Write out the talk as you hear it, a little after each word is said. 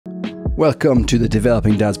Welcome to the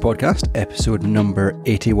Developing Dads podcast, episode number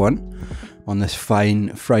 81 on this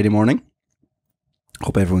fine Friday morning.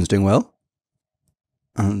 Hope everyone's doing well.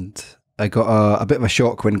 And I got a bit of a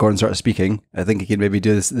shock when Gordon started speaking. I think he can maybe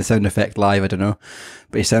do the sound effect live, I don't know.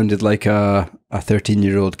 But he sounded like a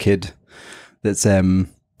 13-year-old kid that's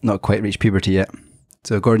not quite reached puberty yet.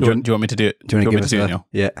 So Gordon, do you want me to do it? Do you want to give us Neil?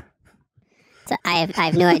 Yeah. So I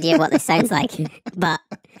have no idea what this sounds like, but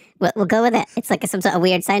we'll go with it. It's like some sort of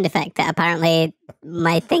weird sound effect that apparently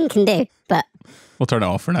my thing can do, but... We'll turn it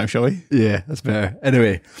off for now, shall we? Yeah, that's better.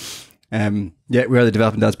 Anyway, we are the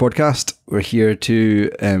Developing Dads podcast. We're here to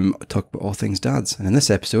talk about all things dads. And in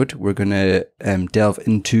this episode, we're going to delve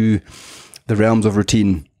into the realms of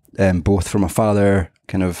routine, both from a father,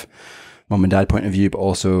 kind of mum and dad point of view, but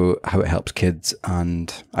also how it helps kids.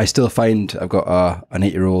 And I still find I've got an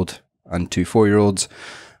 8-year-old and 2 4-year-olds,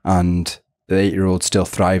 and the 8-year-old still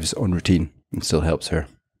thrives on routine and still helps her.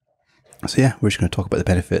 So yeah, we're just going to talk about the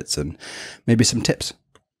benefits and maybe some tips.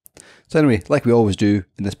 So anyway, like we always do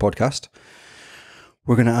in this podcast,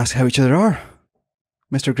 we're going to ask how each other are.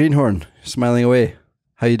 Mr. Greenhorn, smiling away.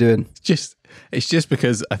 How you doing? It's just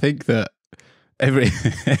because I think that every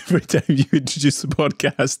time you introduce the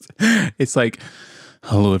podcast, it's like,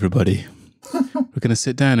 hello everybody. We're going to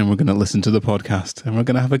sit down and we're going to listen to the podcast and we're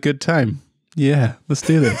going to have a good time. Yeah, let's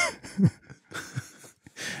do this.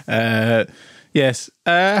 Yes.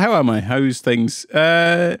 How am I? How's things?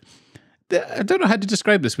 I don't know how to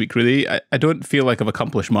describe this week, really. I don't feel like I've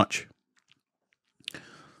accomplished much.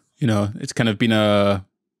 You know, it's kind of been either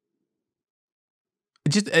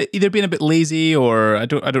been a bit lazy, or I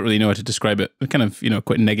don't really know how to describe it. Kind of,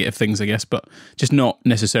 quite negative things, I guess, but just not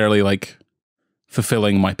necessarily like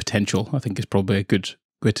fulfilling my potential, I think is probably a good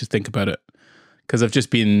way to think about it. Because I've just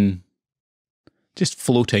been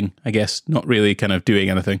floating, I guess, not really kind of doing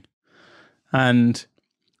anything. And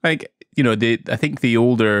like, I think the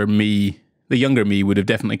younger me would have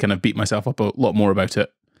definitely kind of beat myself up a lot more about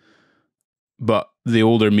it. But the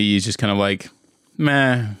older me is just kind of like,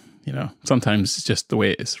 meh, sometimes it's just the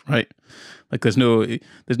way it is, right? Like there's no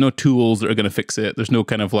tools that are going to fix it. There's no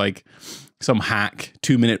kind of like some hack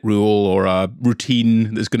 2-minute rule or a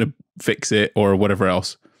routine that's going to fix it or whatever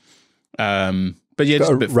else. But yeah,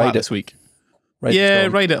 just a bit flat this week. Ride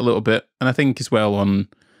it a little bit. And I think as well on,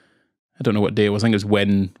 I don't know what day it was. I think it was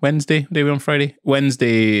Wednesday. Day we on Friday.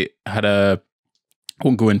 Wednesday I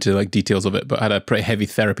won't go into like details of it, but I had a pretty heavy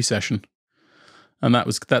therapy session. And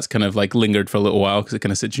that's kind of like lingered for a little while because it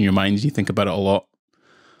kind of sits in your mind and you think about it a lot.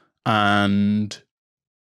 But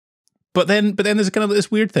then there's kind of this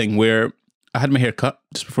weird thing where I had my hair cut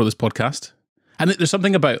just before this podcast. And there's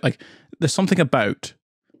something about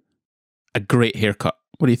a great haircut.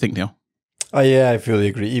 What do you think, Neil? Oh yeah, I fully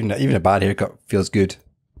agree. Even a bad haircut feels good,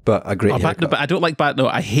 but a great haircut. But I don't like bad. No,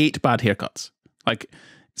 I hate bad haircuts. Like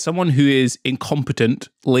someone who is incompetent,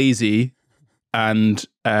 lazy, and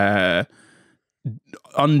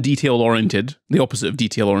undetail oriented, the opposite of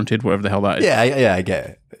detail oriented, whatever the hell that is. Yeah, I get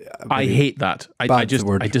it. I hate that.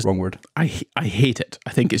 Wrong word. I hate it. I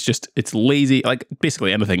think it's lazy. Like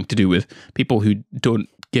basically anything to do with people who don't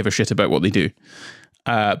give a shit about what they do.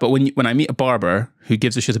 But when I meet a barber who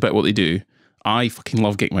gives a shit about what they do, I fucking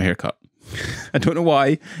love getting my hair cut. I don't know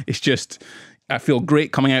why. It's just, I feel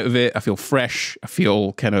great coming out of it. I feel fresh. I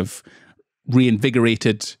feel kind of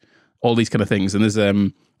reinvigorated, all these kind of things. And it's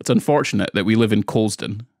unfortunate that we live in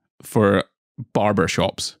Colston for barber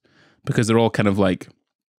shops because they're all kind of like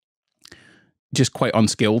just quite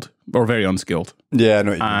unskilled or very unskilled. Yeah, I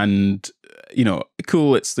know what you mean. And,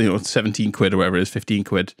 cool, it's, 17 quid or whatever it is, 15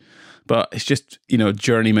 quid. But it's just,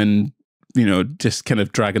 journeyman, just kind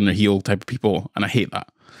of dragging their heel type of people. And I hate that.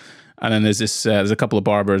 And then there's a couple of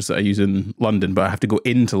barbers that I use in London, but I have to go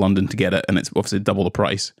into London to get it. And it's obviously double the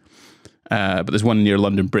price. But there's one near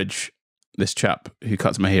London Bridge, this chap who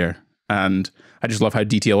cuts my hair. And I just love how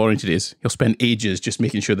detail oriented it is. He'll spend ages just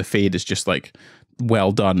making sure the fade is just like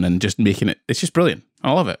well done and just making it. It's just brilliant.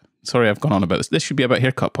 I love it. Sorry, I've gone on about this. This should be about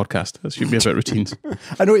haircut podcast. This should be about routines.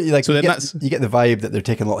 I know what you like. So you get the vibe that they're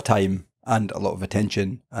taking a lot of time and a lot of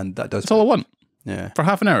attention, and that's all I want. Yeah, for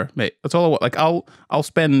half an hour, mate. That's all I want. Like I'll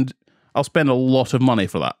spend a lot of money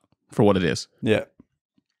for that, for what it is. Yeah,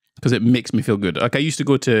 because it makes me feel good. Like I used to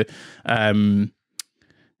go to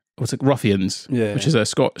Ruffians, which is a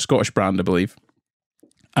Scottish brand, I believe.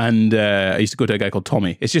 And I used to go to a guy called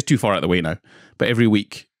Tommy. It's just too far out of the way now. But every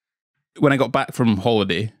week, when I got back from my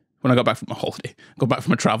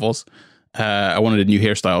travels, I wanted a new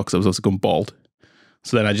hairstyle because I was also going bald.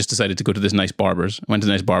 So then I just decided to go to this nice barber's. I went to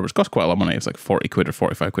the nice barber's. It cost quite a lot of money. It was like 40 quid or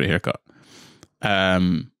 45 quid a haircut.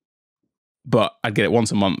 But I'd get it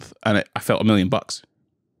once a month and I felt $1 million.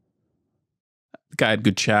 The guy had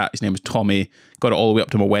good chat. His name was Tommy. Got it all the way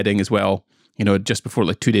up to my wedding as well. You know, just before,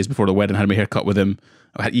 like 2 days before the wedding, I had my haircut with him.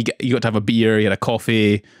 You got to have a beer, you had a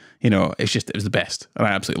coffee. You know, it was the best. And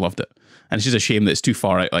I absolutely loved it. And it's just a shame that it's too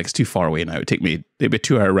far out. Like, it's too far away now. It'd be a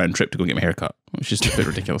 2-hour round trip to go and get my haircut, which is just a bit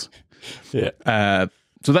ridiculous. Yeah.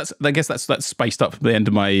 So I guess that's spiced up the end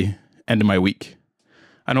of my week.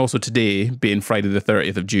 And also today, being Friday the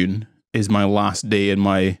 30th of June, is my last day in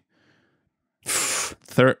my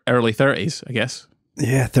early 30s, I guess.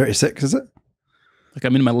 Yeah, 36, is it? Like,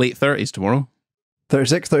 I'm in my late 30s tomorrow.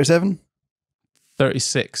 36, 37?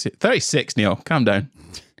 36. 36, Neil. Calm down.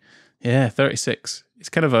 Yeah, 36. It's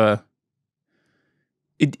kind of a...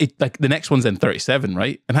 It like the next one's then 37,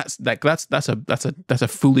 right? And that's a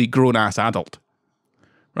fully grown ass adult,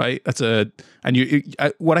 right?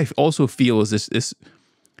 What I also feel is this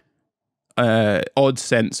odd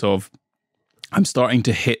sense of I'm starting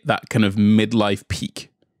to hit that kind of midlife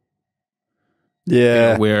peak.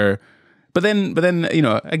 Yeah. You know, but then you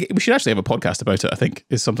know, we should actually have a podcast about it. I think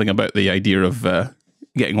is something about the idea of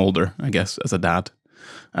getting older, I guess, as a dad.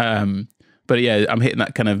 But yeah, I'm hitting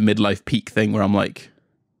that kind of midlife peak thing where I'm like,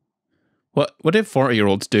 what do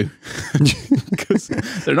 40-year-olds do? Because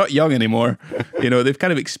they're not young anymore. You know, they've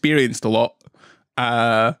kind of experienced a lot.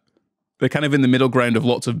 They're kind of in the middle ground of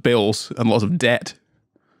lots of bills and lots of debt.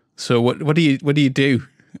 So what do you do?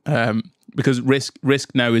 Because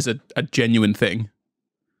risk now is a genuine thing,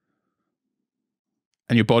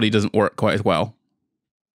 and your body doesn't work quite as well.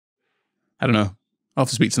 I don't know. I'll have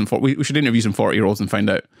to speak to some. We should interview some 40-year-olds and find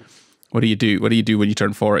out what do you do. What do you do when you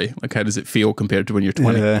turn 40? Like, how does it feel compared to when you're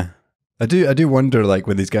 20? Yeah. I do wonder, like,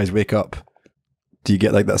 when these guys wake up, do you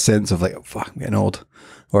get like that sense of like, oh, fuck, I'm getting old,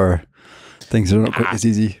 or things are not quite as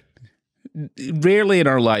easy? Rarely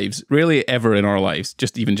ever in our lives,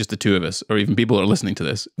 just the two of us, or even people that are listening to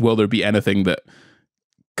this, will there be anything that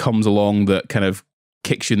comes along that kind of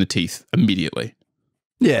kicks you in the teeth immediately.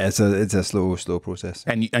 Yeah, it's a slow process.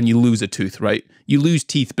 And you lose a tooth, right? You lose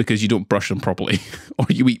teeth because you don't brush them properly, or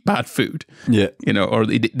you eat bad food. Yeah, you know, or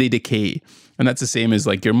they decay, and that's the same as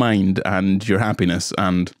like your mind and your happiness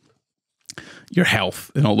and your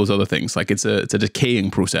health and all those other things. Like it's a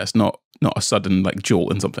decaying process, not a sudden like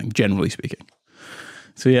jolt in something. Generally speaking.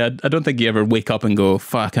 So yeah, I don't think you ever wake up and go,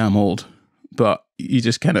 "Fuck, I'm old," but you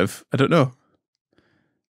just kind of, I don't know.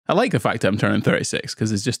 I like the fact that I'm turning 36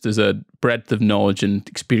 because there's a breadth of knowledge and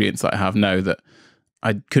experience that I have now that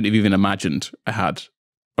I couldn't have even imagined I had,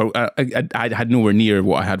 or I had nowhere near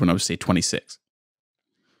what I had when I was, say, 26.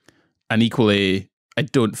 And equally, I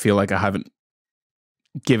don't feel like I haven't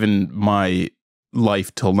given my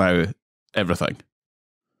life till now everything.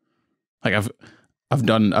 Like I've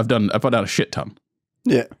done a shit ton.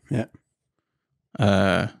 Yeah.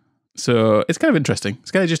 So it's kind of interesting.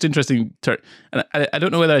 It's kind of just interesting. And I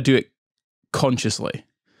don't know whether I do it consciously,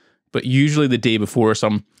 but usually the day before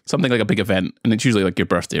something like a big event, and it's usually like your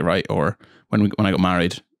birthday, right? Or when I got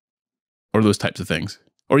married, or those types of things.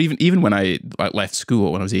 Or even when I left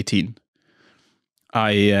school when I was 18,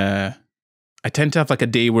 I tend to have like a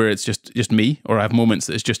day where it's just me, or I have moments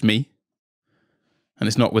that it's just me, and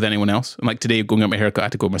it's not with anyone else. And like today, going out my haircut, I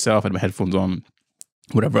had to go myself. I had my headphones on,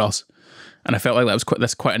 whatever else. And I felt like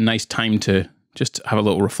that's quite a nice time to just have a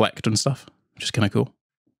little reflect on stuff, which is kind of cool.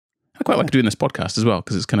 I quite like doing this podcast as well,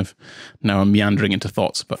 because it's kind of, now I'm meandering into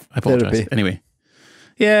thoughts, but I apologize. Therapy. Anyway.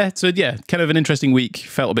 Yeah, so yeah, kind of an interesting week.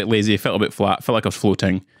 Felt a bit lazy, felt a bit flat, felt like I was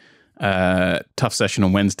floating. Tough session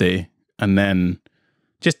on Wednesday, and then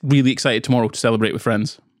just really excited tomorrow to celebrate with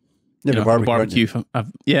friends. Yeah, the barbecue. I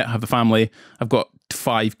have the family. I've got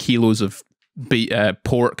 5 kilos of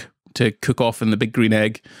pork to cook off in the big green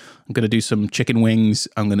egg. I'm going to do some chicken wings.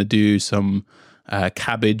 I'm going to do some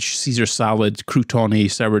cabbage, Caesar salad, crouton-y,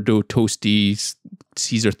 sourdough, toasty,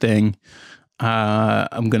 Caesar thing.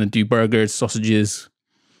 I'm going to do burgers, sausages.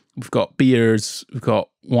 We've got beers. We've got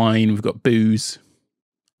wine. We've got booze.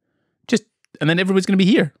 And then everybody's going to be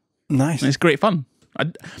here. Nice. And it's great fun.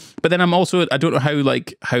 But then I don't know how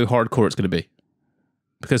hardcore it's going to be.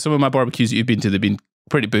 Because some of my barbecues that you've been to, they've been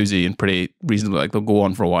pretty boozy and pretty reasonable. Like they'll go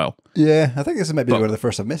on for a while. Yeah, I think this might be one of the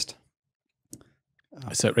first I've missed.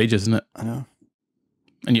 It's outrageous, isn't it? I know.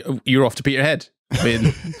 And you're off to Peterhead. I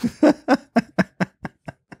mean,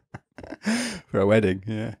 for a wedding,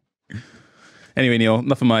 yeah. Anyway, Neil,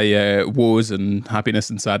 enough of my woes and happiness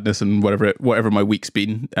and sadness and whatever my week's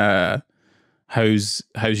been. How's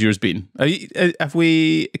yours been? Can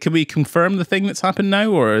we confirm the thing that's happened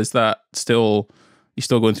now, or is that you're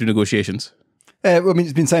still going through negotiations? Well, I mean,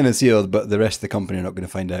 it's been signed and sealed, but the rest of the company are not going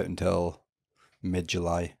to find out until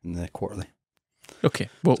mid-July in the quarterly. Okay,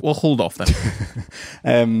 we'll hold off then.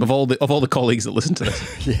 Of all the colleagues that listen to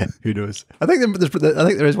this, Yeah, who knows? I think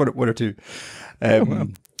there is one or two.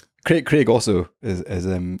 Craig also is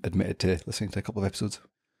admitted to listening to a couple of episodes.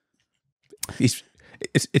 is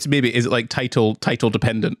it like title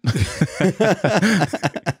dependent? Because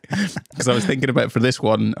I was thinking about for this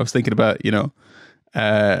one, I was thinking about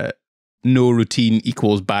no routine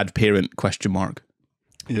equals bad parent ?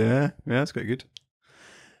 Yeah, that's quite good.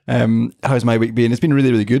 How's my week been? It's been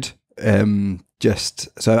really, really good.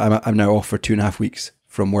 So I'm now off for 2.5 weeks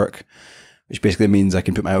from work, which basically means I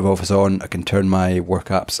can put my out of office on, I can turn my work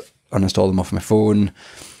apps, uninstall them off my phone,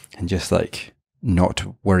 and just like not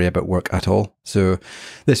worry about work at all. So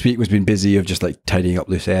this week has been busy of just like tidying up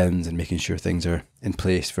loose ends and making sure things are in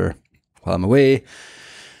place for while I'm away,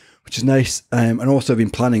 which is nice. And also I've been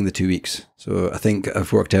planning the 2 weeks. So I think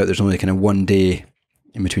I've worked out there's only kind of one day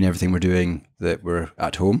in between everything we're doing that we're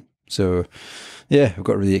at home. So yeah, we've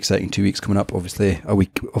got a really exciting 2 weeks coming up. Obviously a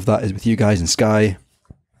week of that is with you guys in Sky.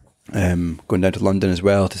 Going down to London as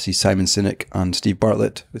well to see Simon Sinek and Steve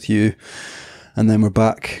Bartlett with you. And then we're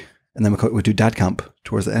back, and then we'll do Dad Camp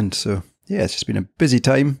towards the end. So yeah, it's just been a busy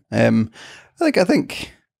time. I think I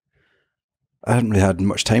haven't really had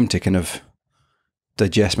much time to kind of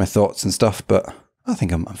digest my thoughts and stuff, but I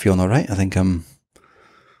think I'm feeling all right. I think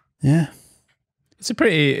yeah. It's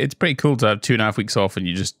pretty cool to have 2.5 weeks off and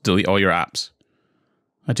you just delete all your apps.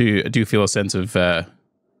 I do feel a sense of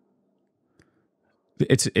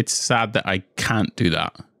it's sad that I can't do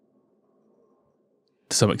that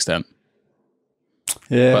to some extent.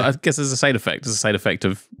 Yeah, but I guess there's a side effect. There's a side effect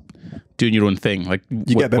of doing your own thing. Like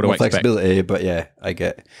you get a bit more flexibility, but yeah, I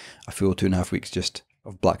get a full 2.5 weeks just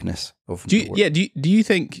of blackness. Do you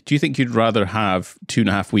think you'd rather have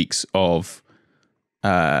 2.5 weeks of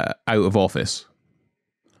out of office,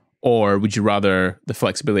 or would you rather the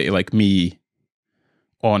flexibility like me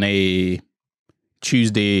on a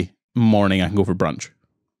Tuesday morning I can go for brunch?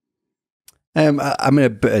 I'm in a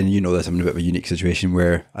bit, and you know this, I'm in a bit of a unique situation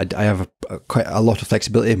where I have quite a lot of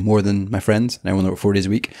flexibility, more than my friends, and I only work 4 days a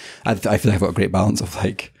week. I feel like I've got a great balance of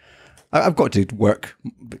like, I've got to work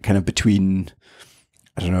kind of between,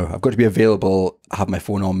 I don't know, I've got to be available, have my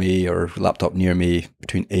phone on me or laptop near me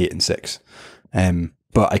between 8 and 6.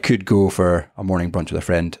 But I could go for a morning brunch with a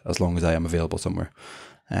friend as long as I am available somewhere.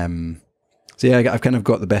 So yeah, I've kind of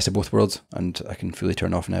got the best of both worlds, and I can fully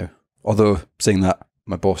turn off now. Although saying that,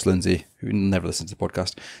 my boss, Lindsay, who never listens to the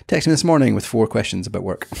podcast, texted me this morning with 4 questions about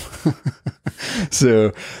work.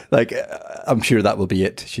 So, like, I'm sure that will be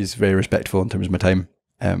it. She's very respectful in terms of my time.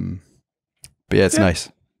 But yeah, it's nice.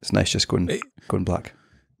 It's nice just going black.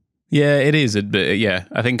 Yeah, it is. Yeah,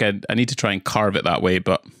 I think I need to try and carve it that way,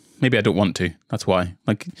 but maybe I don't want to. That's why.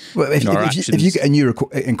 Like, well, if you get a new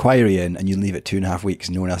inquiry in and you leave it 2.5 weeks,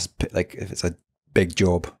 and no one else, like, if it's a big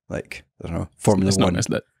job, like, I don't know, Formula One.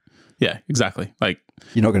 Yeah, exactly. Like,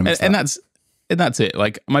 you're not going to miss that. And that's it.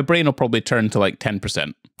 Like, my brain will probably turn to like 10%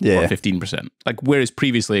 or 15%. Like, whereas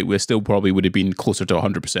previously we still probably would have been closer to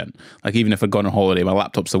 100%. Like, even if I'd gone on holiday, my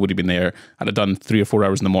laptop still would have been there. I'd have done 3 or 4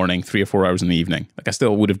 hours in the morning, 3 or 4 hours in the evening. Like, I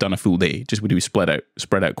still would have done a full day. Just would be spread out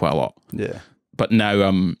quite a lot. Yeah. But now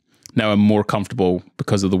I'm more comfortable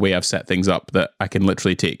because of the way I've set things up that I can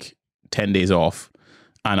literally take 10 days off,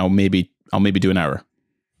 and I'll maybe do an hour.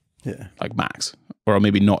 Yeah. Like max. Or I'll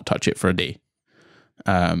maybe not touch it for a day.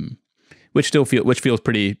 Which feels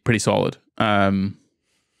pretty solid. All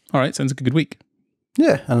right, sounds like a good week.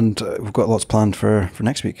 Yeah, and we've got lots planned for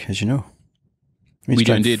next week, as you know. We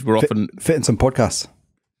do indeed. We're fit in some podcasts.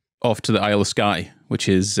 Off to the Isle of Skye, which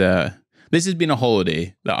is this has been a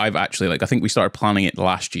holiday that I've actually, like, I think we started planning it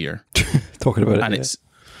last year. Talking about it,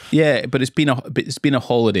 and but it's been a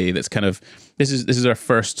holiday that's kind of this is our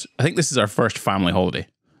first. I think this is our first family holiday.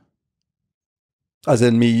 As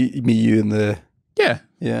in me, you, and the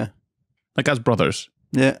yeah, like as brothers.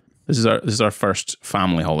 Yeah, this is our first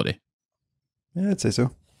family holiday. Yeah, I'd say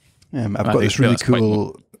so. I've got this really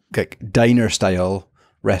cool like diner style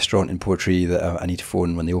restaurant in Portree that I need to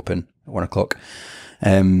phone when they open at 1 o'clock.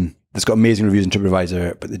 It's got amazing reviews on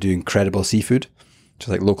TripAdvisor, but they do incredible seafood, just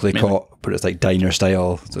like locally caught, but it's like diner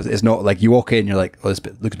style. So it's not like you walk in, you're like, oh, this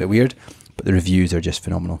looks a bit weird, but the reviews are just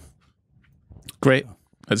phenomenal. Great.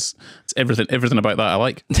 It's everything about that I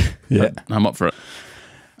like. Yeah, I'm up for it.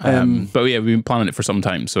 But yeah, we've been planning it for some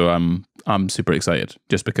time, so I'm super excited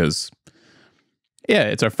just because. Yeah,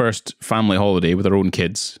 it's our first family holiday with our own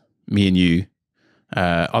kids, me and you.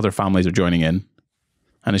 Other families are joining in,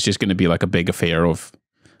 and it's just going to be like a big affair of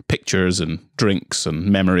pictures and drinks and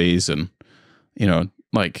memories and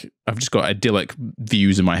Like, I've just got idyllic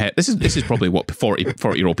views in my head. This is probably what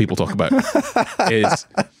 40-year-old people talk about. Is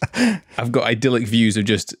I've got idyllic views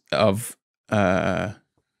of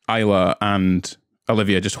Isla and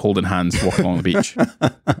Olivia just holding hands walking along the beach. Do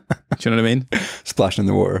you know what I mean? Splashing in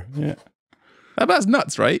the water. Yeah. That's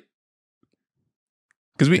nuts, right?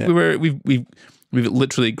 Because we've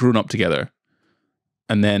literally grown up together,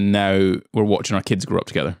 and then now we're watching our kids grow up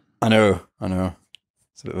together. I know.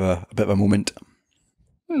 It's a bit of a moment.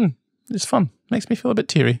 It's fun. Makes me feel a bit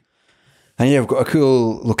teary. And yeah, we've got a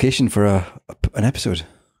cool location for an episode,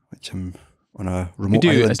 which I'm on a remote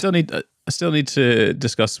island. I still need to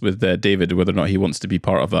discuss with David whether or not he wants to be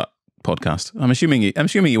part of that podcast. I'm assuming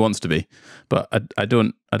he wants to be, but I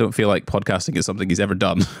don't feel like podcasting is something he's ever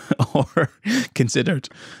done or considered.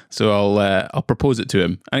 So I'll propose it to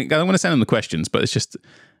him. I'm going to send him the questions, but it's just,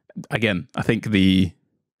 again, I think the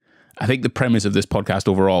premise of this podcast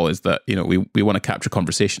overall is that, you know, we want to capture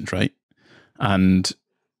conversations, right? And,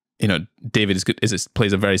 you know, David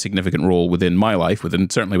plays a very significant role within my life,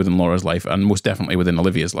 certainly within Laura's life, and most definitely within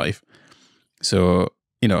Olivia's life. So,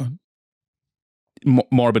 you know,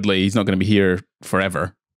 morbidly, he's not going to be here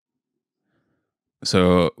forever.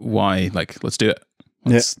 So why? Like, let's do it.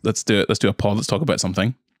 Let's do it. Let's do a pod. Let's talk about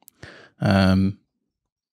something. Yeah.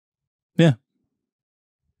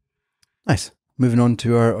 Nice. Moving on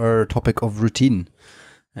to our topic of routine.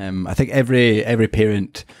 I think every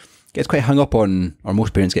parent gets quite hung up on, or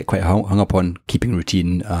most parents get quite hung up on keeping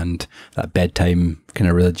routine and that bedtime kind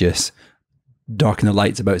of religious, darken the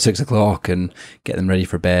lights about 6 o'clock and get them ready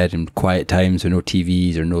for bed, and quiet times with no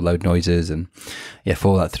TVs or no loud noises, and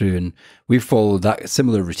follow that through. And we've followed that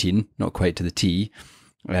similar routine, not quite to the T,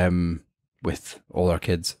 with all our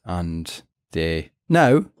kids, and they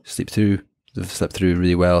now they've slept through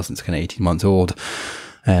really well since kind of 18 months old.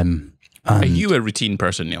 Are you a routine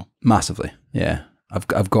person, Neil? Massively, yeah.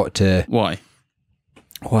 I've got to. Why?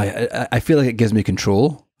 I feel like it gives me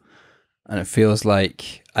control, and it feels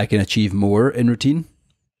like I can achieve more in routine.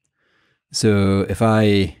 So if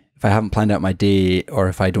I haven't planned out my day, or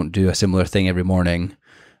if I don't do a similar thing every morning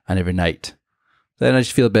and every night, then I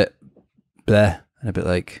just feel a bit bleh and a bit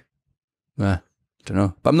like, I don't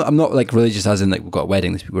know. But I'm not like religious, as in like we've got a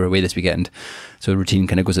wedding, we're away this weekend, so routine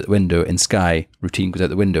kind of goes out the window. In Sky, routine goes out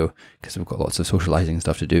the window because we've got lots of socialising and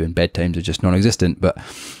stuff to do, and bedtimes are just non-existent. But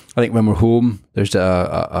I think when we're home, there's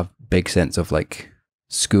a big sense of like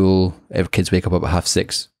school. Every kids wake up about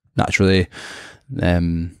 6:30 naturally.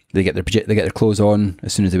 They get their clothes on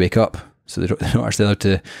as soon as they wake up, so they're not actually allowed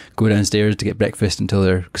to go downstairs to get breakfast until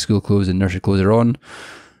their school clothes and nursery clothes are on.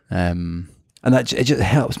 And it just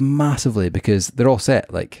helps massively because they're all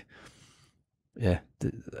set. Like, yeah,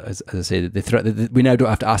 as I say, we now don't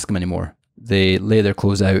have to ask them anymore. They lay their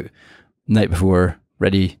clothes out the night before,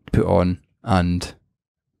 ready to put on, and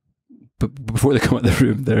before they come out of the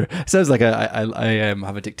room, it sounds like I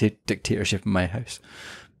have a dictatorship in my house.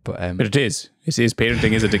 But it is.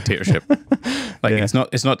 Parenting is a dictatorship. Like, yeah.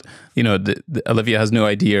 It's not. You know, Olivia has no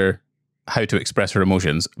idea how to express her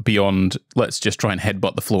emotions beyond let's just try and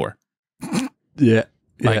headbutt the floor. Yeah.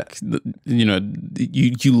 Like, you know,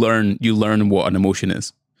 you learn what an emotion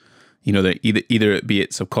is. You know, that either it be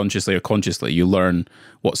it subconsciously or consciously, you learn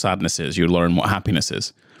what sadness is, you learn what happiness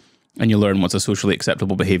is, and you learn what's a socially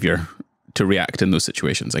acceptable behavior to react in those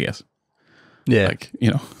situations, I guess. Yeah. Like,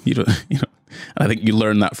 you know, and I think you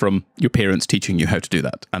learn that from your parents teaching you how to do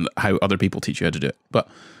that and how other people teach you how to do it. But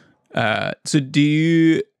so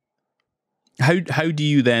how do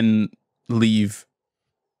you then leave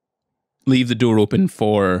the door open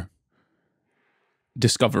for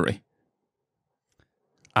discovery?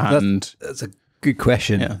 And that's a good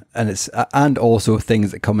question. Yeah. And also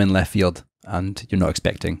things that come in left field and you're not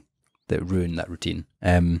expecting that ruin that routine.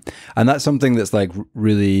 And that's something that's like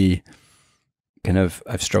really kind of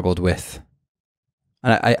I've struggled with.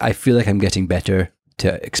 And I feel like I'm getting better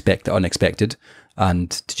to expect the unexpected and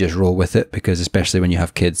to just roll with it, because especially when you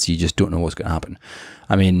have kids, you just don't know what's going to happen.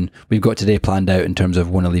 I mean, we've got today planned out in terms of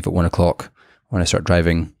want to leave at 1 o'clock when I start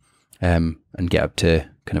driving, and get up to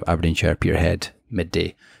kind of Aberdeenshire, Peterhead,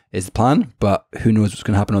 midday is the plan, but who knows what's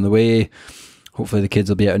going to happen on the way. Hopefully the kids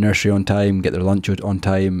will be out of nursery on time, get their lunch on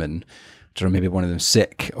time, and I don't know, maybe one of them's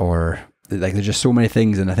sick, or like there's just so many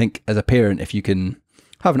things. And I think as a parent, if you can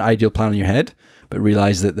have an ideal plan in your head, but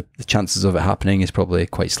realize that the chances of it happening is probably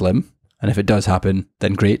quite slim. And if it does happen,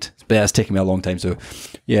 then great. But that's taken me a long time. So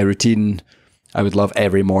yeah, routine, I would love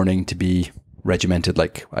every morning to be regimented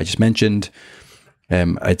like I just mentioned.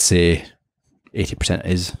 I'd say 80%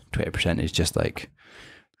 is, 20% is just like,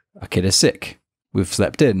 a kid is sick, we've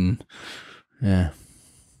slept in. Yeah.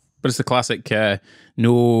 But it's the classic,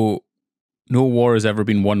 no no war has ever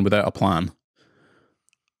been won without a plan,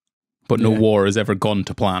 but no war has ever gone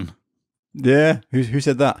to plan. Yeah. Who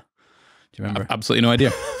said that? Do you remember? I've absolutely no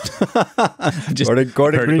idea. Just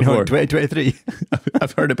Gordon heard it Greenwood, before. 2023.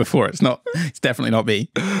 I've heard it before. It's definitely not me.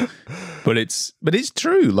 But it's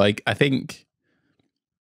true. Like, I think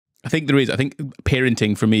there is. I think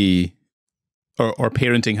parenting for me, or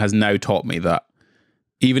parenting has now taught me that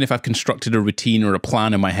even if I've constructed a routine or a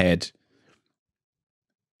plan in my head,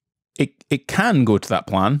 it can go to that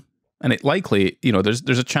plan, and it likely, there's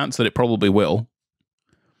a chance that it probably will.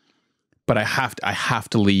 But I have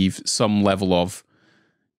to leave some level of,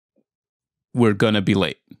 we're gonna be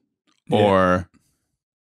late, or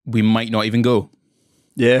we might not even go,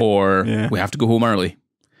 or we have to go home early,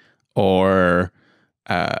 or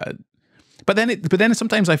but then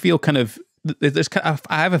sometimes I feel kind of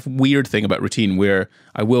I have a weird thing about routine where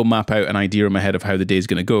I will map out an idea in my head of how the day is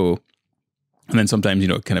going to go, and then sometimes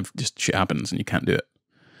kind of just shit happens and you can't do it.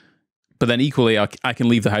 But then equally, I can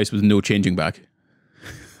leave the house with no changing bag.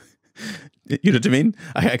 You know what I mean?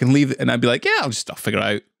 I can leave and I'd be like, I'll figure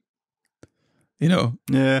it out.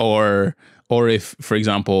 Or if, for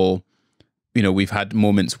example, we've had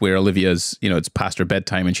moments where Olivia's, it's past her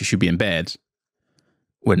bedtime and she should be in bed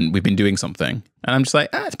when we've been doing something, and I'm just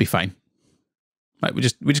like, it'll be fine. Like, we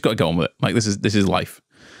just got to go on with it. Like, this is life.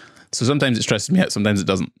 So sometimes it stresses me out, sometimes it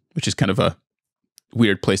doesn't, which is kind of a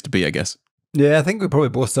weird place to be, I guess. Yeah, I think we probably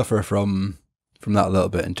both suffer from that a little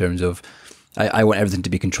bit in terms of, I want everything to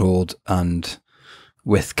be controlled, and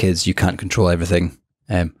with kids you can't control everything,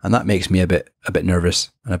 and that makes me a bit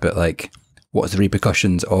nervous and a bit like, what's the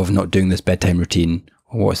repercussions of not doing this bedtime routine,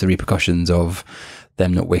 or what's the repercussions of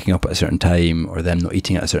them not waking up at a certain time, or them not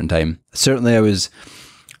eating at a certain time. Certainly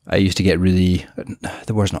I used to get really,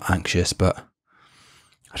 the word's not anxious, but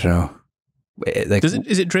I don't know.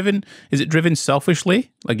 Is it driven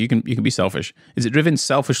selfishly? Like, you can be selfish. Is it driven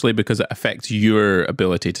selfishly because it affects your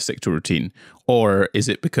ability to stick to a routine, or is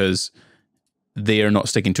it because they are not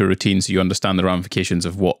sticking to a routine, so you understand the ramifications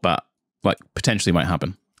of what that potentially might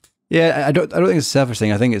happen? Yeah, I don't think it's a selfish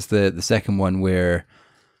thing. I think it's the second one, where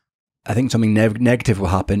I think something negative will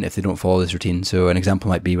happen if they don't follow this routine. So an example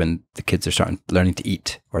might be when the kids are learning to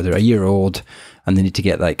eat, or they're a year old and they need to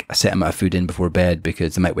get a set amount of food in before bed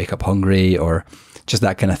because they might wake up hungry, or just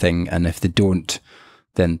that kind of thing. And if they don't,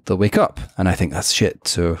 then they'll wake up. And I think that's shit.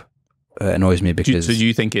 So it annoys me because... So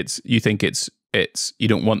you think it's you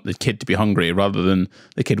don't want the kid to be hungry, rather than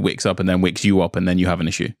the kid wakes up and then wakes you up and then you have an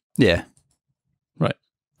issue? Yeah. Right.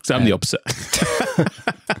 So I'm the opposite.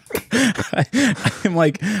 I'm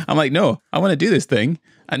like, no, I want to do this thing,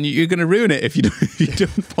 and you're going to ruin it if you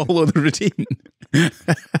don't follow the routine.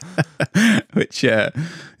 Which,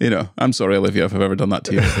 I'm sorry, Olivia, if I've ever done that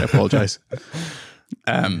to you. I apologize.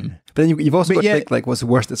 But then you've also got to think, what's the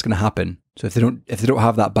worst that's going to happen? So if they don't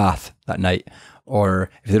have that bath that night, or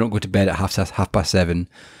if they don't go to bed at 7:30,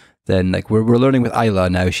 then we're learning with Isla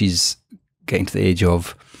now. She's getting to the age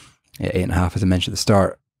of 8.5, as I mentioned at the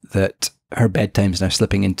start, that her bedtime is now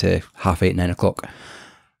slipping into 8:30, 9 o'clock.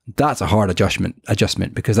 That's a hard adjustment,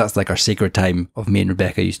 because that's our sacred time of me and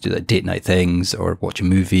Rebecca used to do date night things, or watch a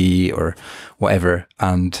movie or whatever.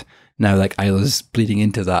 And now Isla's bleeding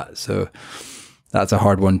into that. So that's a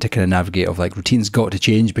hard one to kind of navigate, of routines got to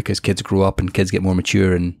change because kids grow up and kids get more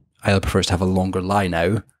mature, and Isla prefers to have a longer lie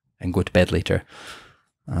now and go to bed later.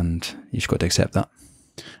 And you just got to accept that.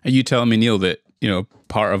 Are you telling me, Neil, that,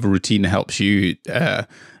 part of a routine helps you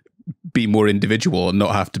be more individual and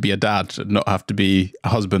not have to be a dad, not have to be a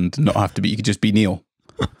husband, not have to be, you could just be Neil?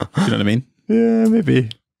 Do you know what I mean? Yeah, maybe.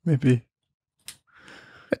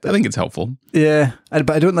 I think it's helpful. Yeah, but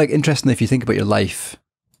I don't interestingly, if you think about your life,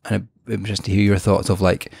 and I'm interested to hear your thoughts of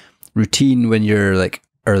routine when you're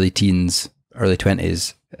early teens, early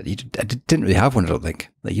 20s. I didn't really have one, I don't think.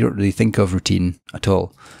 You don't really think of routine at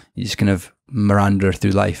all. You just kind of meander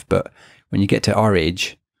through life. But when you get to our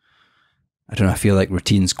age, I don't know, I feel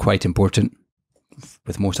routine's quite important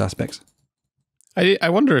with most aspects. I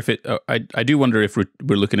wonder if I do wonder if we're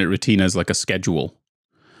looking at routine as a schedule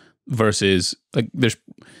versus there's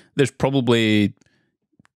probably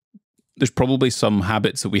some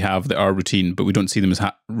habits that we have that are routine, but we don't see them as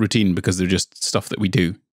routine because they're just stuff that we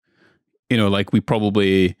do. We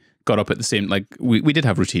probably got up at the same, we did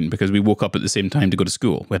have routine because we woke up at the same time to go to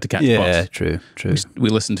school. We had to catch the bus. Yeah, true. We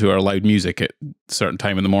listened to our loud music at a certain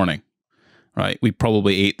time in the morning, right? We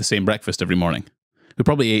probably ate the same breakfast every morning. We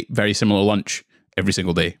probably ate very similar lunch every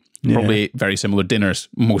single day. We probably ate very similar dinners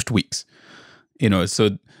most weeks.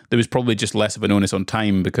 So there was probably just less of an onus on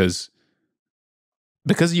time because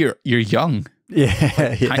you're young.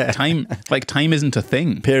 Yeah. Time isn't a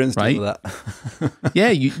thing. Parents right? do that.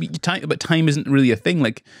 Yeah, but time isn't really a thing.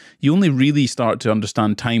 Like, you only really start to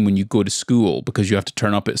understand time when you go to school, because you have to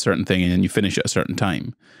turn up at a certain thing and then you finish at a certain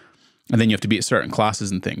time, and then you have to be at certain classes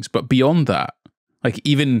and things. But beyond that, like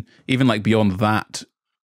even like beyond that,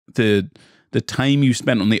 the time you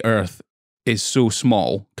spent on the earth is so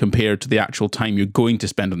small compared to the actual time you're going to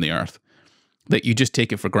spend on the earth that you just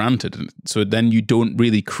take it for granted. And so then you don't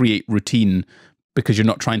really create routine, because you're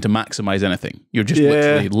not trying to maximize anything. You're just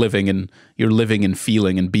literally living and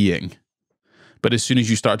feeling and being. But as soon as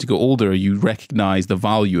you start to go older, you recognize the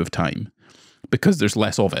value of time because there's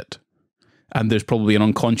less of it. And there's probably an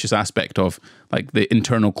unconscious aspect of like the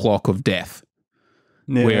internal clock of death,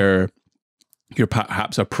 where you're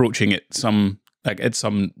perhaps approaching it at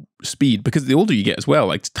some speed, because the older you get as well,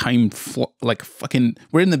 like time, like fucking,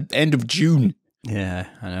 we're in the end of June. Yeah,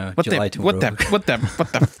 I know. What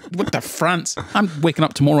the France? I'm waking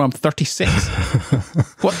up tomorrow. I'm 36.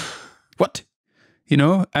 What? You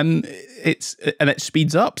know, and it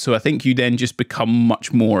speeds up. So I think you then just become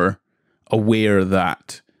much more aware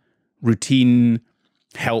that routine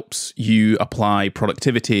helps you apply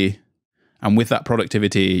productivity, and with that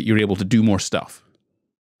productivity, you're able to do more stuff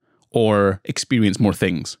or experience more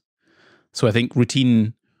things. So I think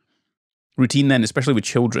routine then, especially with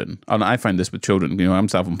children, and I find this with children, you know, I'm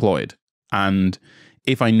self-employed, and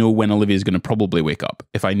if I know when Olivia is going to probably wake up,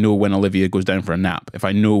 if I know when Olivia goes down for a nap, if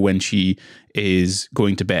I know when she is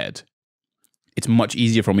going to bed, it's much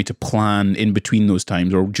easier for me to plan in between those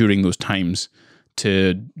times or during those times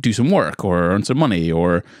to do some work or earn some money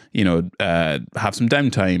or, you know, have some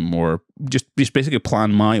downtime or just basically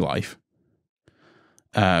plan my life.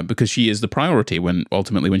 Because she is the priority when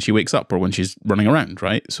she wakes up or when she's running around,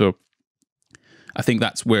 right? So I think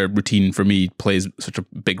that's where routine for me plays such a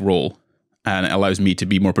big role, and it allows me to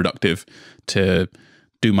be more productive, to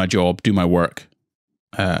do my job, do my work,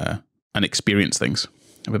 and experience things.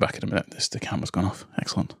 I'll be back in a minute. The camera's gone off.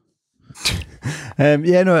 Excellent. I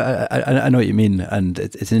know what you mean, and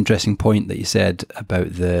it's an interesting point that you said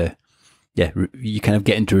about you kind of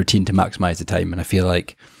get into routine to maximize the time, and I feel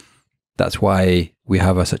like that's why we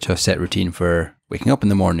have such a set routine for waking up in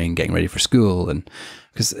the morning, getting ready for school, and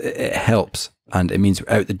because it helps, and it means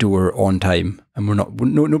we're out the door on time, and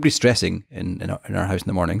nobody's stressing in our house in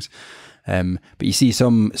the mornings. But you see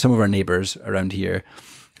some of our neighbours around here,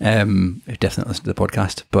 who definitely listen to the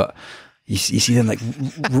podcast, but you see them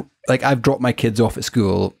like I've dropped my kids off at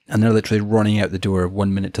school, and they're literally running out the door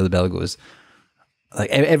 1 minute till the bell goes.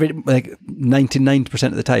 Like 99%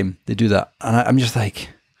 of the time they do that, and I'm just like,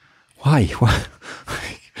 why?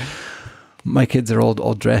 My kids are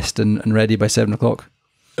all dressed and ready by 7 o'clock.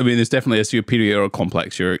 I mean, there's definitely a superior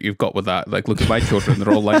complex you've got with that. Like, look at my children;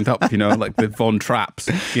 they're all lined up, you know, like the Von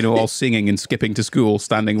Trapps, you know, all singing and skipping to school,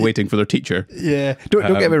 standing waiting for their teacher. Yeah,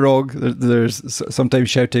 don't get me wrong. There's sometimes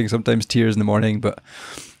shouting, sometimes tears in the morning, but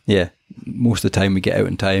yeah, most of the time we get out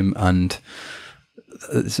in time, and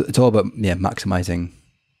it's all about maximizing.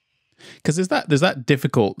 Because there's that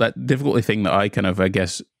difficulty thing that I kind of, I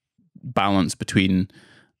guess, balance between.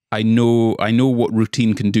 I know what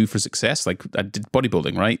routine can do for success. Like I did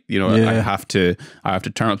bodybuilding, right? You know, I have to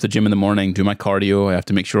turn up to the gym in the morning, do my cardio. I have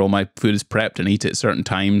to make sure all my food is prepped and eat at certain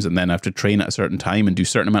times, and then I have to train at a certain time and do a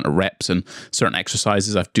certain amount of reps and certain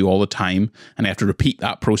exercises I have to do all the time, and I have to repeat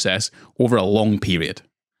that process over a long period.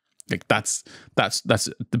 Like that's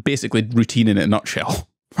basically routine in a nutshell.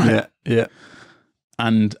 Right? Yeah.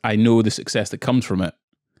 And I know the success that comes from it.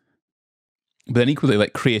 But then equally,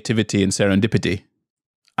 like creativity and serendipity.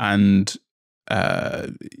 And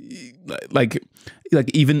like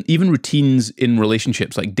even routines in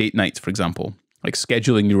relationships, like date nights, for example, like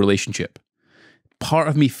scheduling your relationship. Part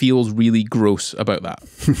of me feels really gross about that.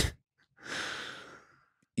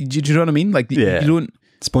 Do you know what I mean? Like you don't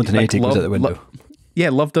spontaneity goes out the window.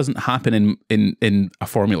 Love doesn't happen in a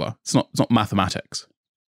formula. It's not mathematics.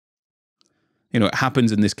 You know, it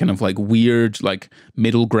happens in this kind of like weird like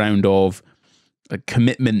middle ground of like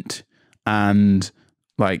commitment and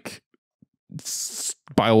like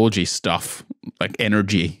biology stuff, like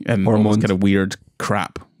energy and all this kind of weird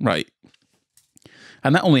crap, right?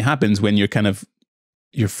 And that only happens when you're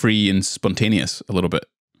free and spontaneous a little bit,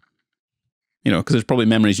 you know, because there's probably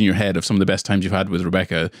memories in your head of some of the best times you've had with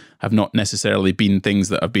Rebecca have not necessarily been things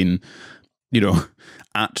that have been, you know,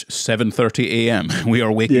 at 7:30 a.m. we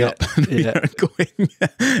are waking up and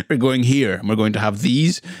we're going here and we're going to have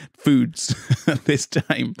these foods at this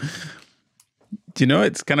time. Do you know,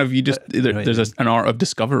 it's kind of, there's an art of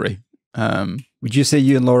discovery. Would you say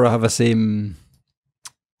you and Laura have a same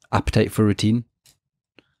appetite for routine?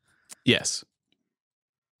 Yes.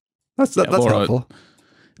 That's Laura- helpful.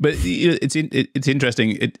 But it's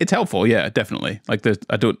interesting. It's helpful, yeah, definitely. Like,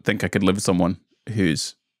 I don't think I could live with someone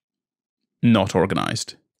who's not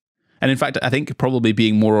organized. And in fact, I think probably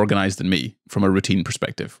being more organized than me from a routine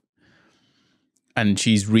perspective. And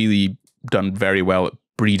she's really done very well at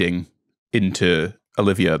breeding into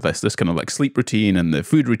Olivia this kind of like sleep routine and the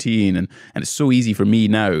food routine. And it's so easy for me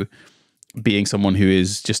now, being someone who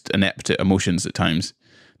is just inept at emotions at times,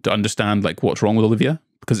 to understand like what's wrong with Olivia.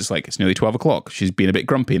 Because it's like, it's nearly 12 o'clock. She's been a bit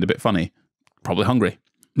grumpy and a bit funny. Probably hungry.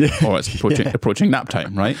 Or it's approaching nap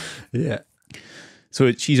time, right? Yeah.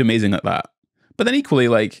 So she's amazing at that. But then equally,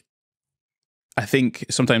 like, I think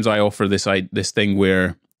sometimes I offer this thing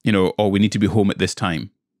where, you know, oh, we need to be home at this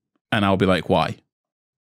time. And I'll be like, why?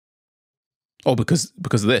 Oh, because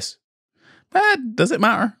of this. Does it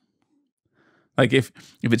matter? Like, if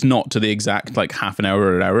it's not to the exact like half an hour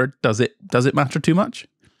or an hour, does it matter too much?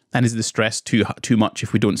 And is the stress too much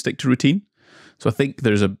if we don't stick to routine? So I think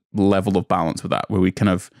there's a level of balance with that where we kind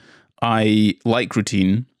of, I like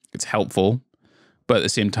routine, it's helpful, but at the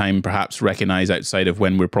same time, perhaps recognize outside of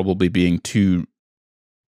when we're probably being too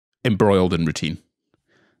embroiled in routine.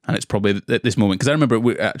 And it's probably at this moment, because I remember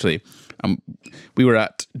we were at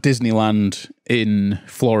Disneyland in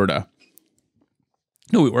Florida.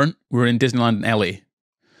 No, we weren't. We were in Disneyland in LA.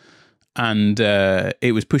 And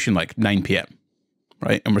it was pushing like 9 p.m.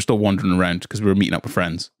 Right, and we're still wandering around because we were meeting up with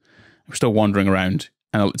friends. We're still wandering around,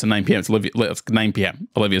 and it's 9 p.m. It's 9 p.m.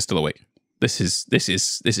 Olivia's still awake. This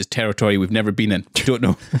is territory we've never been in. We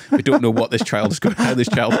don't know what this child is going, how this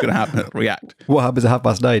child's going to react. What happens at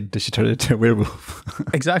 9:30? Does she turn into a werewolf?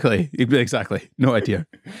 Exactly. No idea.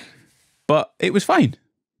 But it was fine.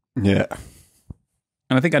 Yeah.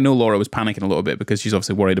 And I think I know Laura was panicking a little bit because she's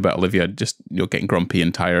obviously worried about Olivia just, you know, getting grumpy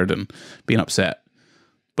and tired and being upset.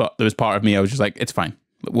 But there was part of me, I was just like, it's fine.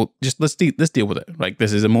 Well, just let's deal with it. Like,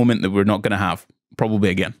 this is a moment that we're not going to have probably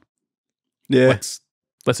again. Yeah.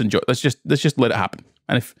 Let's enjoy. Let's just let it happen.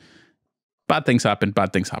 And if bad things happen,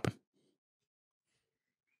 bad things happen.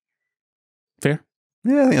 Fair?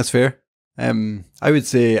 Yeah, I think that's fair. I would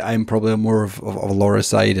say I'm probably more of Laura's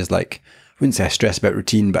side, is like, I wouldn't say I stress about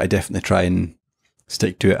routine, but I definitely try and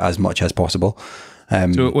stick to it as much as possible.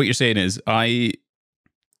 So what you're saying is,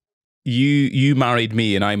 you married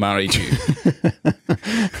me and I married you.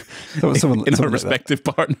 In our respective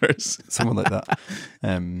partners. Someone like that.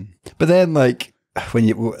 But then, like, when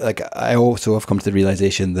you, like, I also have come to the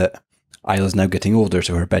realization that Isla's now getting older,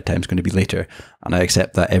 so her bedtime's going to be later, and I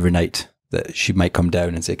accept that every night that she might come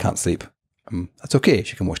down and say can't sleep. That's okay.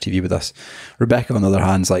 She can watch TV with us. Rebecca, on the other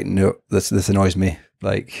hand, is like, no, this annoys me.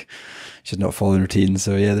 Like, she's not following routine.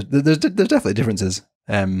 So yeah, there's definitely differences.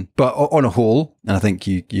 But on a whole, and I think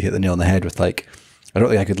you hit the nail on the head with, like, I don't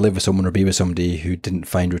think I could live with someone or be with somebody who didn't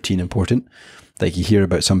find routine important. Like, you hear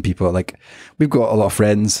about some people, like, we've got a lot of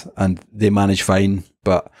friends and they manage fine.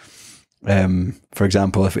 But for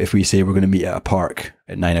example, if we say we're going to meet at a park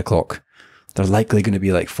at 9 o'clock, they're likely going to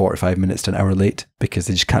be like 45 minutes to an hour late because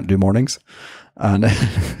they just can't do mornings. And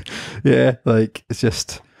yeah, like, it's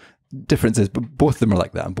just differences, but both of them are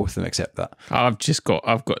like that and both of them accept that. I've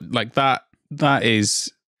got like that. That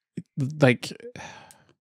is like,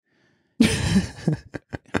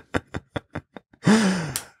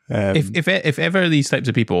 if ever these types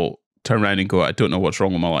of people turn around and go, I don't know what's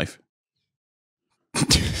wrong with my life.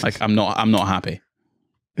 Like, I'm not happy.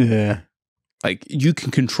 Yeah. Like, you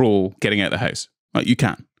can control getting out of the house. Like, you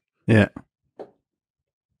can. Yeah.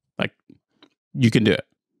 Like, you can do it.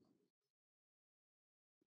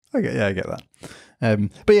 Okay, yeah, I get that.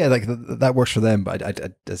 But yeah, like that works for them. But I,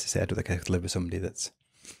 as I say, I don't think I could live with somebody that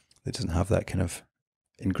doesn't have that kind of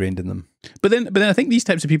ingrained in them. But then I think these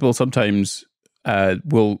types of people sometimes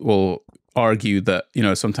will argue that, you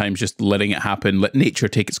know, sometimes just letting it happen, let nature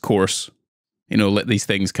take its course, you know, let these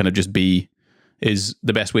things kind of just be, is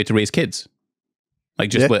the best way to raise kids. Like,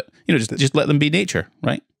 just just let them be nature,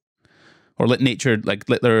 right? Or let nature, like,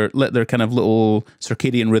 let their kind of little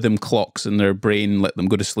circadian rhythm clocks in their brain, let them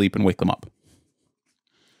go to sleep and wake them up.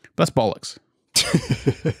 But that's bollocks.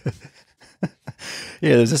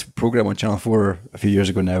 Yeah, there's this program on Channel 4 a few years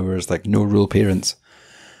ago now where it's like No Rule Parents.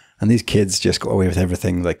 And these kids just got away with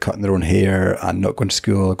everything, like cutting their own hair and not going to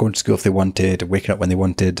school if they wanted, waking up when they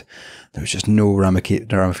wanted. There was just no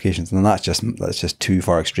ramifications. And that's just too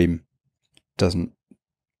far extreme. Doesn't.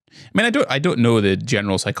 I mean, I don't know the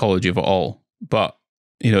general psychology of it all, but,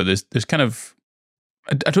 you know, there's kind of,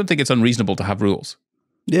 I don't think it's unreasonable to have rules.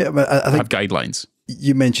 Yeah, but I think have guidelines.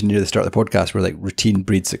 You mentioned near the start of the podcast where, like, routine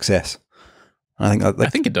breeds success. And I think I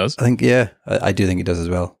think it does. I think, yeah, I do think it does as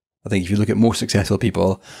well. I think if you look at most successful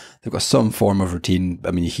people, they've got some form of routine.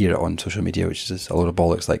 I mean, you hear it on social media, which is a load of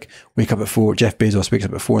bollocks. Like, wake up at 4. Jeff Bezos wakes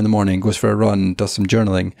up at 4 in the morning, goes for a run, does some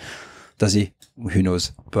journaling. Does he? Who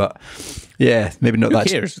knows? But yeah, maybe not. Who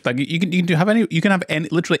cares? Like, you can have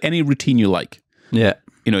literally any routine you like. Yeah.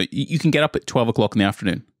 You know, you can get up at 12 o'clock in the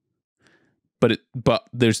afternoon, but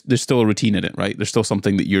there's still a routine in it, right? There's still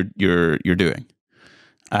something that you're doing.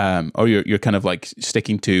 Or you're kind of like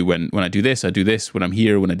sticking to when I do this, I do this. When I'm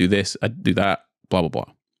here, when I do this, I do that. Blah blah blah.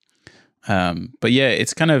 But yeah,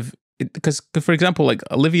 it's kind of because for example, like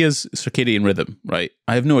Olivia's circadian rhythm, right?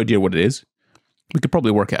 I have no idea what it is. We could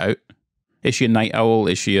probably work it out. Is she a night owl?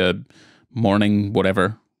 Is she a morning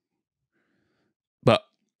whatever? But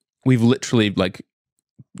we've literally like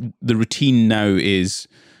the routine now is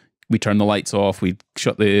we turn the lights off, we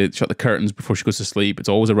shut the curtains before she goes to sleep. It's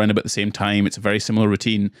always around about the same time. It's a very similar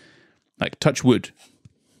routine. Like, touch wood,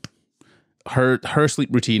 her sleep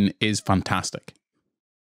routine is fantastic.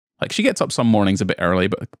 Like, she gets up some mornings a bit early,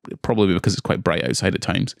 but probably because it's quite bright outside at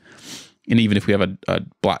times. And even if we have a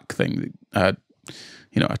black thing, a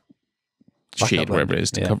shade, whatever it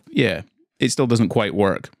is, to cover, it still doesn't quite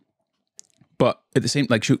work. But at the same,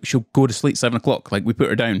 like, she'll go to sleep 7 o'clock. Like, we put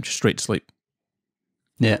her down just straight to sleep.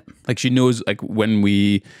 Yeah. Like, she knows, like, when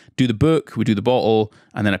we do the book, we do the bottle,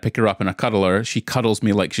 and then I pick her up and I cuddle her. She cuddles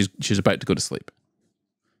me like she's about to go to sleep.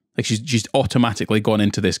 Like, she's automatically gone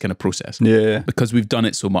into this kind of process. Yeah. Because we've done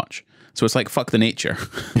it so much. So it's like, fuck the nature.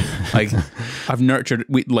 Like, I've nurtured,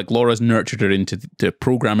 Laura's nurtured her into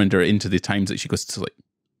programming her into the times that she goes to sleep.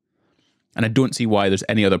 And I don't see why there's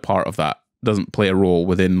any other part of that doesn't play a role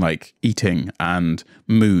within, like, eating and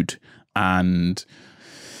mood and...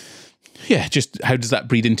 Yeah, just how does that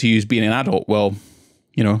breed into you as being an adult? Well,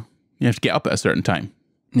 you know, you have to get up at a certain time.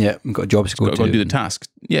 Yeah, we've got jobs to go to. Go and do the task.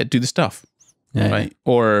 Yeah, do the stuff. Yeah, right? Yeah.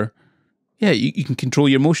 Or, yeah, you can control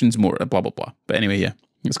your emotions more, blah, blah, blah. But anyway, yeah,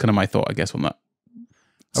 that's kind of my thought, I guess, on that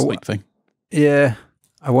sleep thing. Yeah,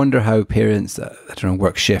 I wonder how parents, I don't know,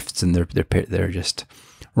 work shifts and they're just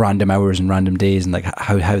random hours and random days and like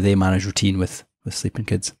how they manage routine with sleeping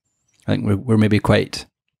kids. I think we're maybe quite...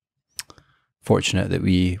 fortunate that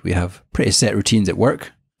we have pretty set routines at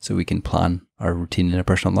work, so we can plan our routine in our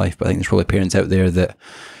personal life. But I think there's probably parents out there that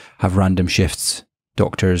have random shifts,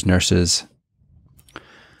 doctors, nurses.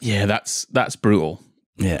 Yeah, that's brutal.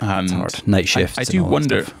 Yeah, it's hard. Night shifts. I do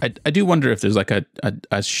wonder. I do wonder if there's like a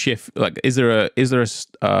shift. Like, is there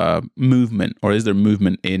a movement, or is there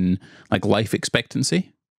movement in like life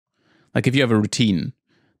expectancy? Like, if you have a routine,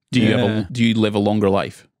 do you live a longer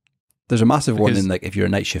life? There's a massive one in, like, if you're a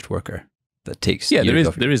night shift worker. That takes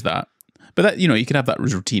there is that, but that, you know, you can have that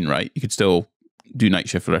as routine, right? You could still do night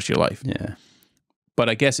shift for the rest of your life. Yeah, but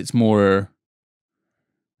I guess it's more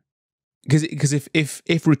because if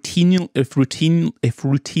routinely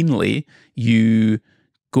you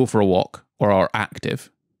go for a walk or are active,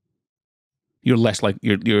 you're less like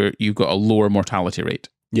you've got a lower mortality rate.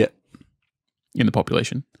 Yeah, in the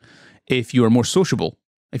population. If you are more sociable,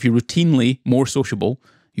 if you're routinely more sociable,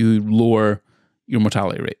 you lower your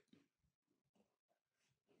mortality rate.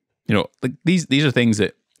 You know, like these are things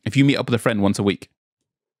that if you meet up with a friend once a week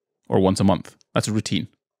or once a month, that's a routine.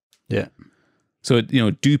 Yeah. So, you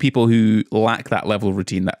know, do people who lack that level of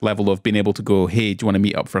routine, that level of being able to go, hey, do you want to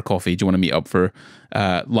meet up for a coffee? Do you want to meet up for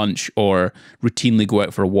lunch, or routinely go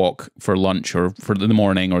out for a walk for lunch or for the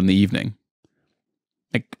morning or in the evening?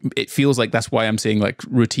 Like, it feels like that's why I'm saying like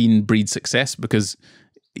routine breeds success, because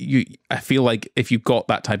I feel like if you've got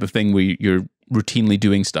that type of thing where you're routinely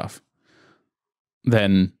doing stuff,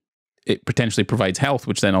 then it potentially provides health,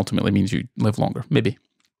 which then ultimately means you live longer. Maybe.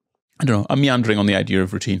 I don't know. I'm meandering on the idea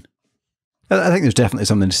of routine. I think there's definitely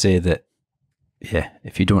something to say that,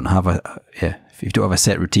 if you don't have a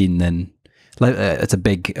set routine, then it's a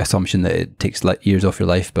big assumption that it takes like years off your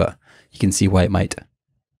life, but you can see why it might.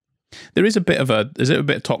 There is a bit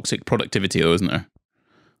of toxic productivity though, isn't there?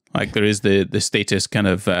 Like, there is the status kind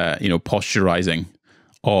of posturizing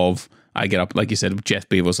of, I get up, like you said, Jeff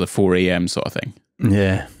Bezos, the 4 a.m. sort of thing.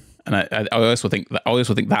 Yeah. And I also think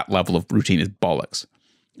that level of routine is bollocks.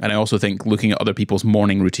 And I also think looking at other people's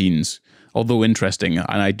morning routines, although interesting,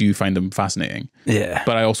 and I do find them fascinating. Yeah.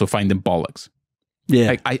 But I also find them bollocks.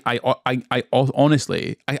 Yeah. I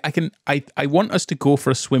honestly, I want us to go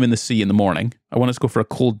for a swim in the sea in the morning. I want us to go for a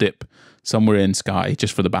cold dip somewhere in Skye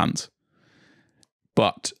just for the bands.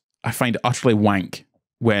 But I find it utterly wank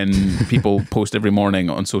when people post every morning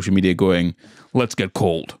on social media going, let's get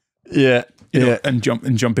cold. Yeah. You know, and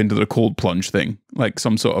jump into the cold plunge thing, like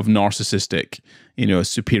some sort of narcissistic,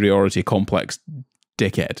 superiority complex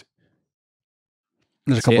dickhead.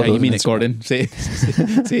 There's a couple say how you mean it, Gordon. Say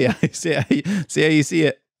how you see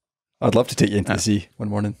it. I'd love to take you into the sea one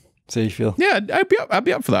morning. See how you feel. Yeah, I'd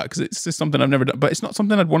be up for that because it's just something I've never done. But it's not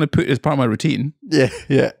something I'd want to put as part of my routine. Yeah.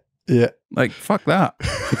 Like, fuck that.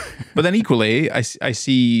 But then equally, I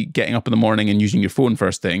see getting up in the morning and using your phone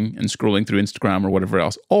first thing and scrolling through Instagram or whatever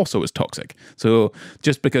else also is toxic. So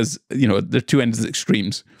just because, you know, there are two ends of the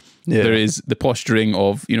extremes. Yeah. There is the posturing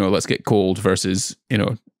of, you know, let's get cold versus, you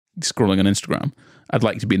know, scrolling on Instagram. I'd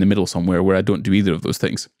like to be in the middle somewhere where I don't do either of those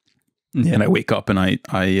things. Yeah. And I wake up and I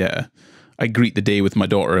greet the day with my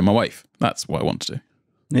daughter and my wife. That's what I want to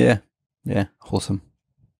do. Yeah. Wholesome.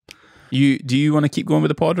 Do you want to keep going with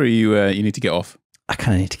the pod, or you need to get off? I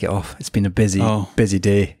kind of need to get off. It's been a busy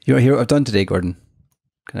day. You want to hear what I've done today, Gordon?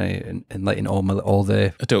 Can I enlighten all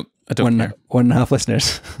the I don't care. 1.5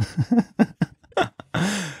 listeners?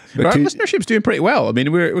 Our listenership's doing pretty well. I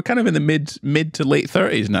mean, we're kind of in the mid to late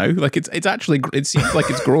 30s now. Like it's actually, it seems like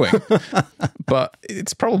it's growing, but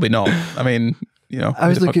it's probably not. I mean, you know, I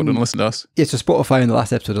was looking. Don't listen to us. Yeah, so Spotify in the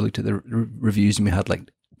last episode, I looked at the reviews and we had like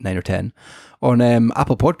 9 or 10. On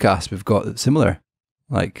Apple Podcasts, we've got similar,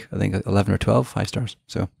 like I think 11 or 12 5 stars.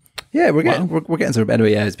 So yeah, we're getting some.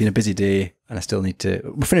 Anyway, yeah, it's been a busy day, and I still need to.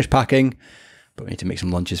 We're finished packing, but we need to make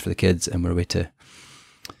some lunches for the kids, and we're away to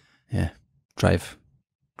drive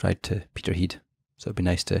to Peterhead. So it'd be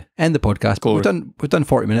nice to end the podcast. But we've done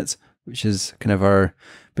 40 minutes, which is kind of our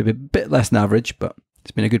maybe a bit less than average, but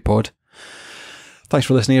it's been a good pod. Thanks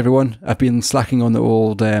for listening, everyone. I've been slacking on the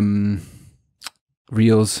old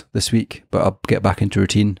reels this week, but I'll get back into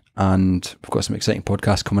routine, and we've got some exciting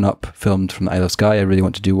podcasts coming up, filmed from the Isle of Skye. I really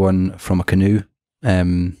want to do one from a canoe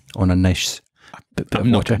on a nice bit of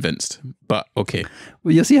I'm not water. convinced, but okay.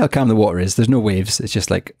 Well, you'll see how calm the water is. There's no waves. It's just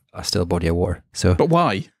like a still body of water. So, But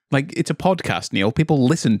why? Like, it's a podcast, Neil. People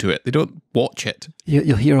listen to it. They don't watch it.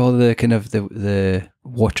 you'll hear all the kind of the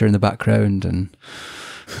water in the background, and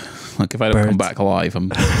Like, if I don't come Birds. back alive,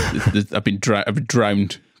 I've been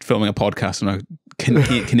drowned filming a podcast on a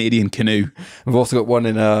Canadian canoe. we've also got one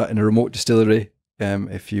in a remote distillery.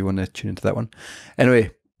 If you want to tune into that one.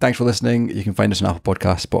 Anyway, thanks for listening. You can find us on Apple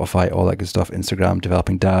Podcasts, Spotify, all that good stuff. Instagram,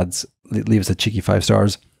 Developing Dads. Leave us a cheeky 5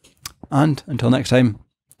 stars. And until next time,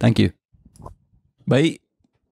 thank you. Bye.